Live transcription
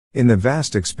In the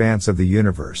vast expanse of the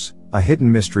universe, a hidden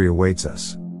mystery awaits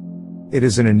us. It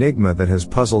is an enigma that has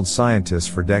puzzled scientists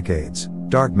for decades: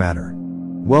 dark matter.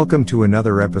 Welcome to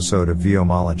another episode of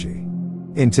Viomology.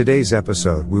 In today's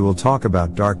episode we will talk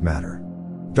about dark matter.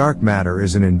 Dark matter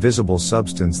is an invisible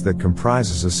substance that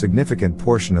comprises a significant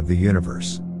portion of the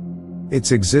universe.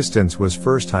 Its existence was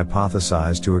first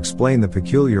hypothesized to explain the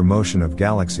peculiar motion of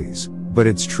galaxies, but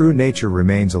its true nature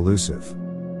remains elusive.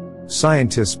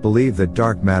 Scientists believe that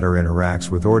dark matter interacts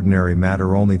with ordinary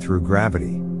matter only through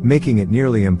gravity, making it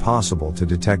nearly impossible to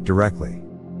detect directly.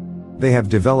 They have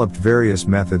developed various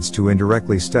methods to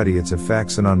indirectly study its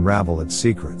effects and unravel its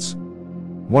secrets.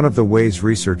 One of the ways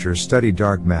researchers study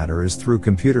dark matter is through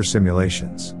computer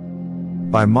simulations.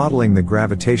 By modeling the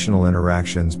gravitational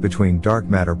interactions between dark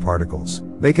matter particles,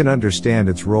 they can understand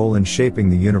its role in shaping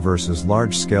the universe's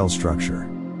large-scale structure.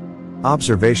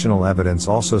 Observational evidence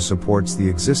also supports the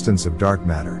existence of dark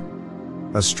matter.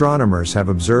 Astronomers have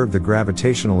observed the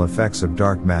gravitational effects of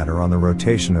dark matter on the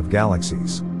rotation of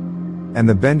galaxies and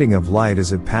the bending of light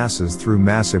as it passes through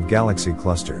massive galaxy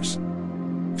clusters.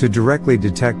 To directly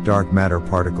detect dark matter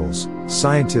particles,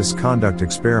 scientists conduct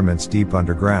experiments deep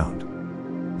underground.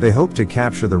 They hope to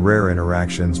capture the rare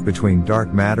interactions between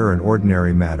dark matter and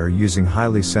ordinary matter using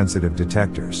highly sensitive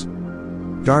detectors.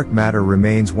 Dark matter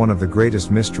remains one of the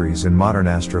greatest mysteries in modern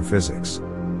astrophysics.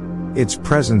 Its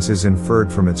presence is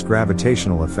inferred from its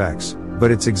gravitational effects,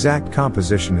 but its exact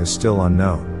composition is still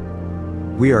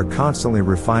unknown. We are constantly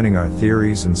refining our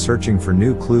theories and searching for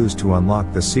new clues to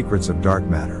unlock the secrets of dark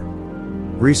matter.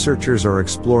 Researchers are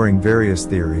exploring various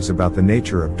theories about the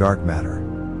nature of dark matter.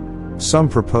 Some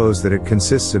propose that it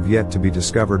consists of yet to be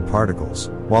discovered particles,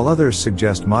 while others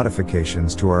suggest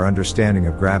modifications to our understanding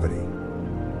of gravity.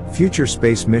 Future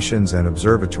space missions and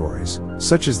observatories,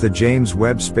 such as the James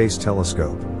Webb Space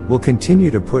Telescope, will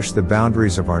continue to push the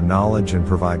boundaries of our knowledge and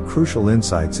provide crucial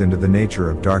insights into the nature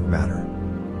of dark matter.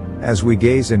 As we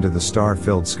gaze into the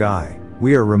star-filled sky,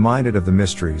 we are reminded of the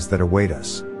mysteries that await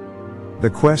us. The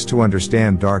quest to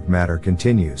understand dark matter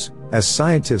continues, as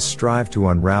scientists strive to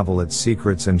unravel its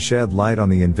secrets and shed light on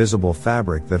the invisible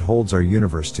fabric that holds our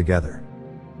universe together.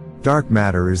 Dark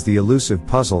matter is the elusive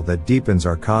puzzle that deepens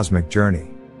our cosmic journey.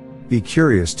 Be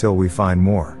curious till we find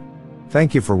more.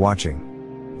 Thank you for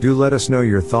watching. Do let us know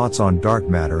your thoughts on dark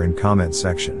matter in comment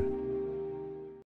section.